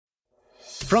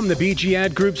From the BG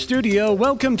Ad Group studio,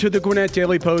 welcome to the Gwinnett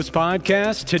Daily Post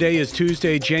podcast. Today is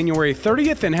Tuesday, January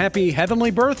 30th, and happy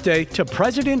heavenly birthday to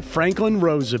President Franklin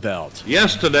Roosevelt.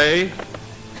 Yesterday,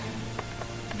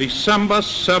 December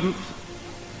 7th,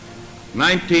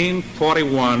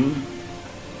 1941,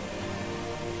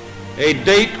 a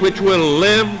date which will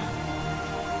live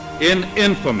in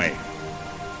infamy.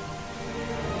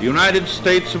 The United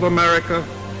States of America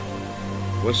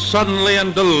was suddenly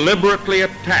and deliberately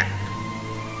attacked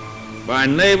by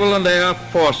naval and air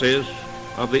forces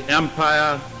of the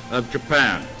Empire of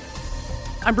Japan.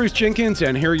 I'm Bruce Jenkins,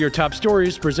 and here are your top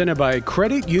stories presented by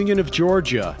Credit Union of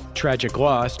Georgia. Tragic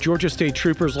loss, Georgia State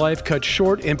Trooper's life cut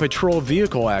short in patrol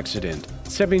vehicle accident.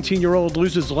 17-year-old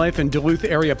loses life in Duluth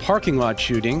area parking lot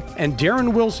shooting, and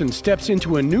Darren Wilson steps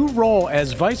into a new role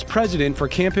as Vice President for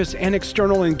Campus and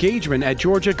External Engagement at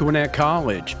Georgia Gwinnett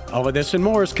College. All of this and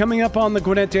more is coming up on the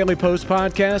Gwinnett Daily Post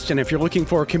podcast, and if you're looking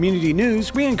for community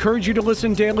news, we encourage you to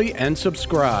listen daily and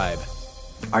subscribe.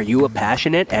 Are you a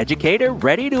passionate educator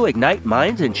ready to ignite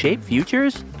minds and shape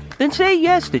futures? Then say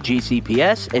yes to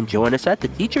GCPS and join us at the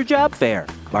Teacher Job Fair.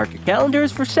 Mark your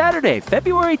calendars for Saturday,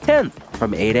 February 10th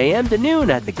from 8 a.m. to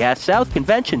noon at the Gas South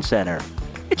Convention Center.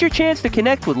 It's your chance to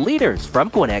connect with leaders from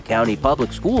Gwinnett County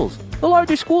Public Schools, the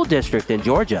largest school district in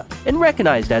Georgia, and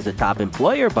recognized as a top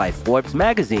employer by Forbes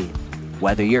magazine.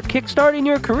 Whether you're kickstarting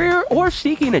your career or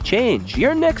seeking a change,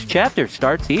 your next chapter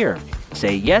starts here.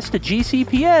 Say yes to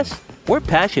GCPS, where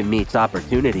passion meets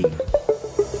opportunity.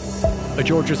 A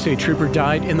Georgia State Trooper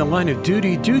died in the line of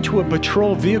duty due to a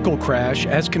patrol vehicle crash,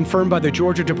 as confirmed by the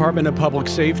Georgia Department of Public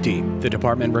Safety. The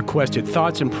department requested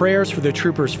thoughts and prayers for the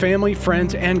trooper's family,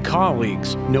 friends, and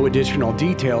colleagues. No additional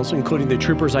details, including the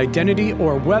trooper's identity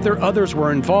or whether others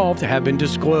were involved, have been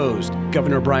disclosed.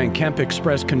 Governor Brian Kemp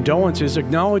expressed condolences,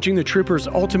 acknowledging the trooper's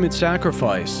ultimate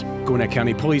sacrifice. Gwinnett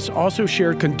County Police also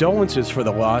shared condolences for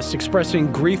the loss,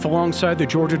 expressing grief alongside the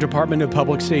Georgia Department of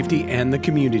Public Safety and the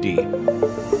community.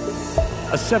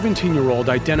 A 17-year-old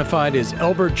identified as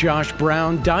Elbert Josh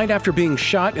Brown died after being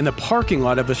shot in the parking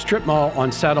lot of a strip mall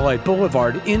on Satellite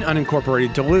Boulevard in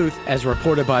unincorporated Duluth, as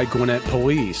reported by Gwinnett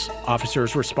Police.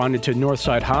 Officers responded to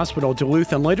Northside Hospital,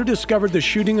 Duluth, and later discovered the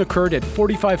shooting occurred at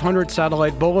 4500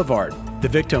 Satellite Boulevard. The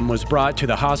victim was brought to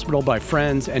the hospital by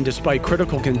friends and, despite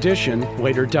critical condition,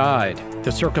 later died.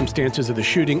 The circumstances of the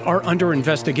shooting are under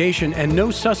investigation and no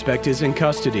suspect is in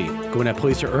custody. Gwinnett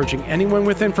Police are urging anyone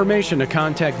with information to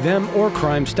contact them or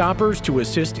Crime Stoppers to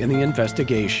assist in the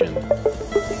investigation.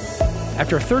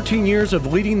 After 13 years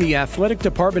of leading the athletic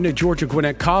department at Georgia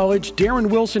Gwinnett College, Darren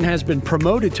Wilson has been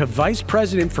promoted to Vice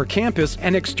President for Campus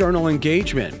and External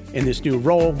Engagement. In this new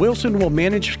role, Wilson will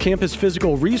manage campus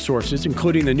physical resources,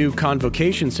 including the new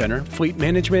Convocation Center, fleet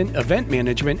management, event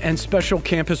management, and special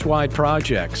campus-wide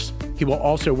projects. He will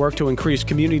also work to increase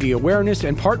community awareness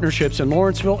and partnerships in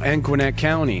Lawrenceville and Gwinnett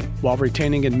County. While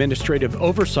retaining administrative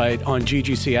oversight on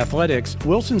GGC athletics,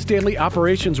 Wilson's daily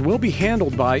operations will be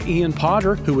handled by Ian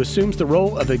Potter, who assumes the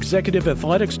role of Executive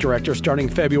Athletics Director starting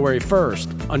February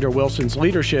 1st. Under Wilson's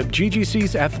leadership,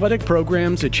 GGC's athletic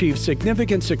programs achieve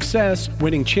significant success,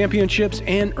 winning championships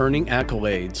and earning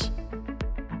accolades.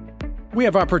 We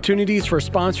have opportunities for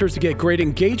sponsors to get great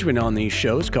engagement on these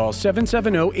shows. Call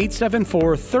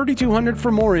 770-874-3200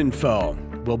 for more info.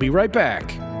 We'll be right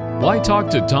back. Why talk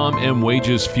to Tom M.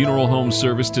 Wages Funeral Home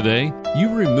Service today?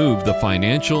 You remove the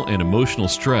financial and emotional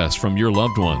stress from your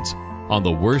loved ones. On the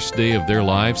worst day of their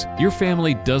lives, your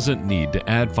family doesn't need to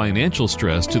add financial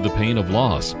stress to the pain of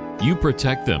loss. You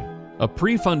protect them. A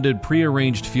pre-funded,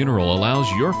 pre-arranged funeral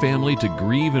allows your family to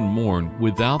grieve and mourn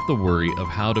without the worry of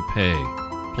how to pay.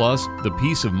 Plus, the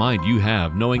peace of mind you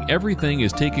have knowing everything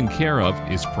is taken care of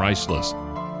is priceless.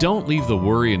 Don't leave the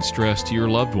worry and stress to your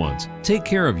loved ones. Take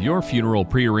care of your funeral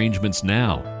prearrangements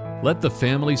now. Let the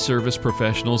family service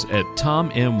professionals at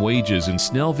Tom M. Wages in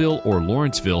Snellville or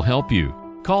Lawrenceville help you.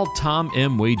 Call Tom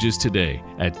M. Wages today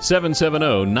at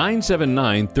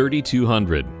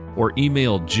 770-979-3200 or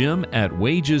email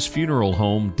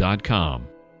jim@wagesfuneralhome.com.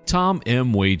 Tom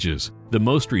M. Wages, the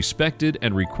most respected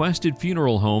and requested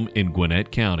funeral home in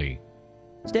Gwinnett County.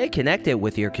 Stay connected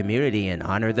with your community and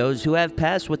honor those who have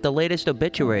passed with the latest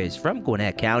obituaries from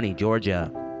Gwinnett County,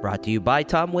 Georgia. Brought to you by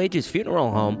Tom Wages Funeral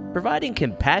Home, providing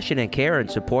compassionate care and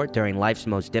support during life's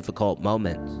most difficult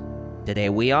moments. Today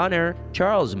we honor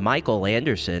Charles Michael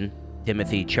Anderson,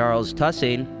 Timothy Charles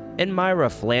Tussing, and Myra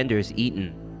Flanders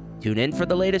Eaton. Tune in for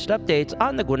the latest updates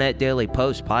on the Gwinnett Daily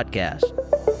Post podcast.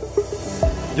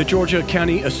 The Georgia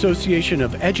County Association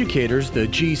of Educators, the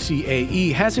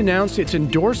GCAE, has announced its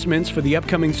endorsements for the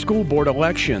upcoming school board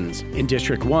elections. In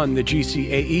District 1, the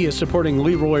GCAE is supporting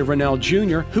Leroy Rennell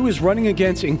Jr., who is running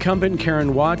against incumbent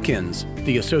Karen Watkins.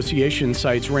 The association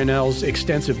cites Rennell's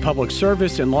extensive public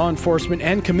service in law enforcement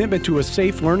and commitment to a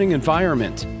safe learning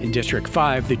environment. In District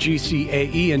 5, the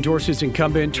GCAE endorses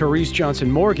incumbent Therese Johnson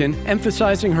Morgan,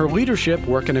 emphasizing her leadership,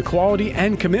 work inequality,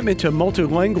 and commitment to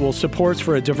multilingual supports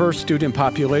for a diverse student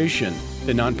population.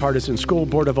 The nonpartisan school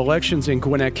board of elections in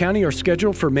Gwinnett County are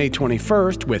scheduled for May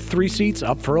 21st, with 3 seats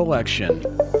up for election.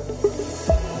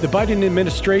 The Biden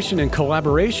administration, in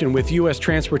collaboration with U.S.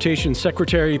 Transportation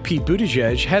Secretary Pete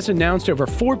Buttigieg, has announced over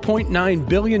 $4.9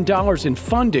 billion in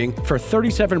funding for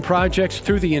 37 projects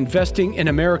through the Investing in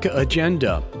America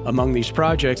agenda. Among these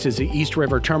projects is the East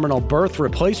River Terminal Berth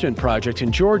Replacement Project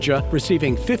in Georgia,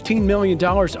 receiving $15 million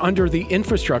under the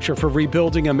Infrastructure for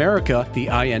Rebuilding America, the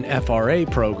INFRA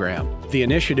program. The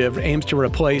initiative aims to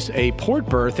replace a port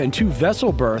berth and 2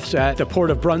 vessel berths at the Port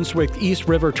of Brunswick East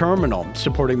River Terminal,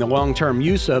 supporting the long-term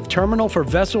use of terminal for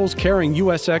vessels carrying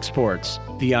U.S. exports.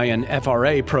 The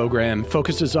INFRA program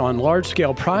focuses on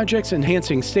large-scale projects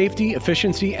enhancing safety,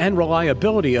 efficiency, and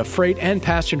reliability of freight and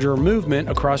passenger movement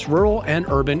across rural and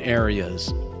urban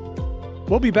areas.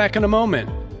 We'll be back in a moment.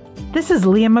 This is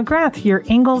Leah McGrath, your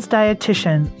Ingalls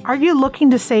dietitian. Are you looking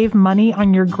to save money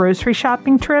on your grocery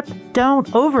shopping trip?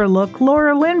 Don't overlook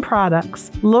Laura Lynn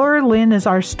products. Laura Lynn is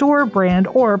our store brand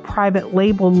or private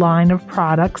label line of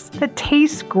products that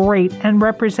taste great and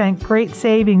represent great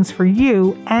savings for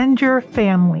you and your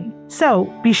family.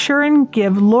 So be sure and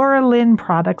give Laura Lynn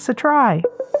products a try.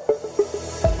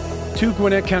 2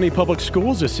 Gwinnett County Public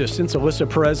Schools assistants, Alyssa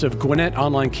Perez of Gwinnett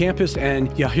Online Campus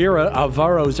and Yahira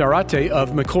Alvaro Zarate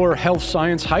of McClure Health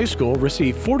Science High School,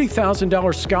 received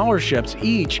 $40,000 scholarships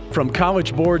each from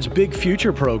College Board's Big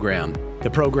Future program. The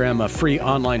program, a free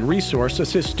online resource,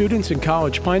 assists students in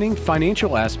college planning,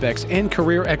 financial aspects, and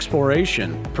career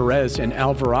exploration. Perez and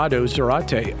Alvarado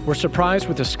Zarate were surprised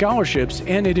with the scholarships,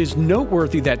 and it is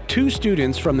noteworthy that 2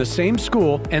 students from the same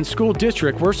school and school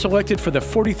district were selected for the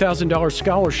 $40,000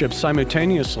 scholarship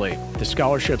simultaneously. The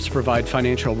scholarships provide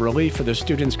financial relief for the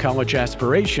students' college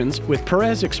aspirations, with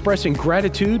Perez expressing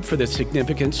gratitude for the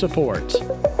significant support.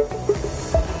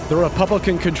 The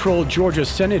Republican-controlled Georgia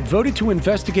Senate voted to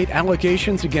investigate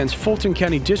allegations against Fulton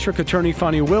County District Attorney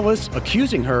Fani Willis,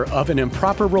 accusing her of an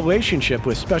improper relationship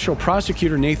with Special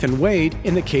Prosecutor Nathan Wade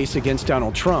in the case against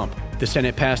Donald Trump. The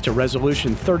Senate passed a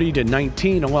resolution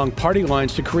 30-19 along party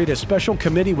lines to create a special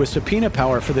committee with subpoena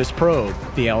power for this probe.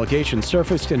 The allegation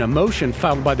surfaced in a motion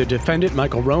filed by the defendant,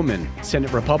 Michael Roman.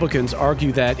 Senate Republicans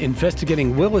argue that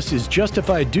investigating Willis is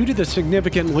justified due to the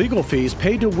significant legal fees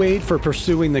paid to Wade for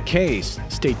pursuing the case.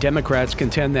 State Democrats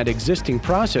contend that existing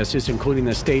processes, including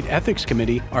the State Ethics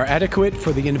Committee, are adequate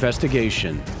for the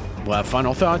investigation. We'll have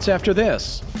final thoughts after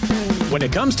this. When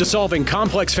it comes to solving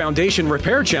complex foundation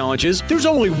repair challenges, there's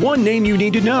only one name you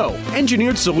need to know: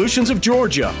 Engineered Solutions of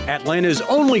Georgia, Atlanta's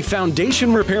only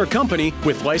foundation repair company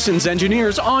with licensed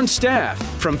engineers on staff.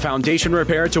 From foundation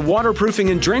repair to waterproofing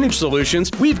and drainage solutions,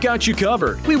 we've got you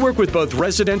covered. We work with both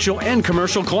residential and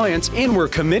commercial clients, and we're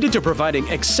committed to providing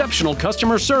exceptional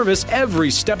customer service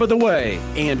every step of the way.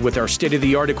 And with our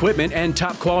state-of-the-art equipment and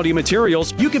top-quality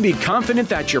materials, you can be confident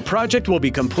that your project will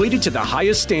be completed to the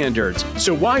highest standards.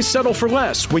 So why settle for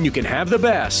less when you can have the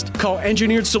best? Call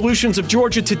Engineered Solutions of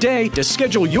Georgia today to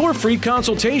schedule your free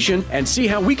consultation and see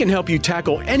how we can help you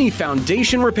tackle any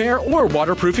foundation repair or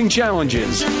waterproofing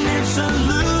challenges. Engineered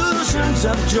Solutions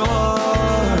of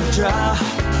Georgia.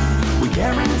 We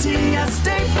guarantee a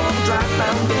stable, dry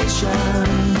foundation.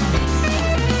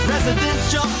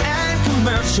 Residential and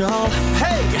commercial.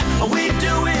 Hey, we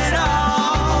do it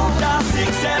all. Dial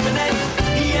 678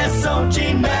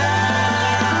 ESOG now.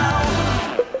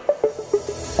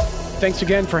 Thanks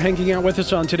again for hanging out with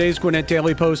us on today's Gwinnett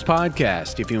Daily Post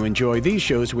podcast. If you enjoy these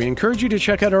shows, we encourage you to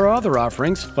check out our other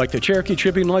offerings, like the Cherokee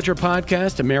Tribune Ledger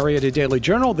podcast, the Marietta Daily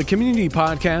Journal, the Community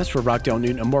Podcast for Rockdale,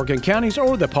 Newton, and Morgan counties,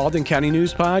 or the Paulding County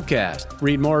News podcast.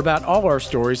 Read more about all our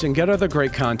stories and get other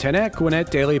great content at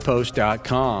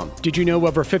GwinnettDailyPost.com. Did you know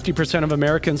over 50% of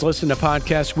Americans listen to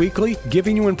podcasts weekly?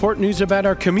 Giving you important news about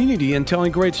our community and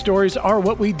telling great stories are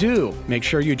what we do. Make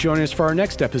sure you join us for our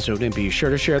next episode, and be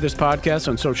sure to share this podcast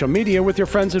on social media with your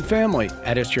friends and family.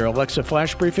 Add us to your Alexa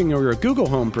Flash Briefing or your Google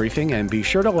Home Briefing, and be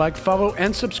sure to like, follow,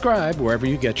 and subscribe wherever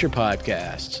you get your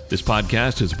podcasts. This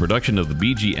podcast is a production of the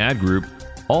BG Ad Group,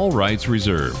 all rights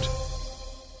reserved.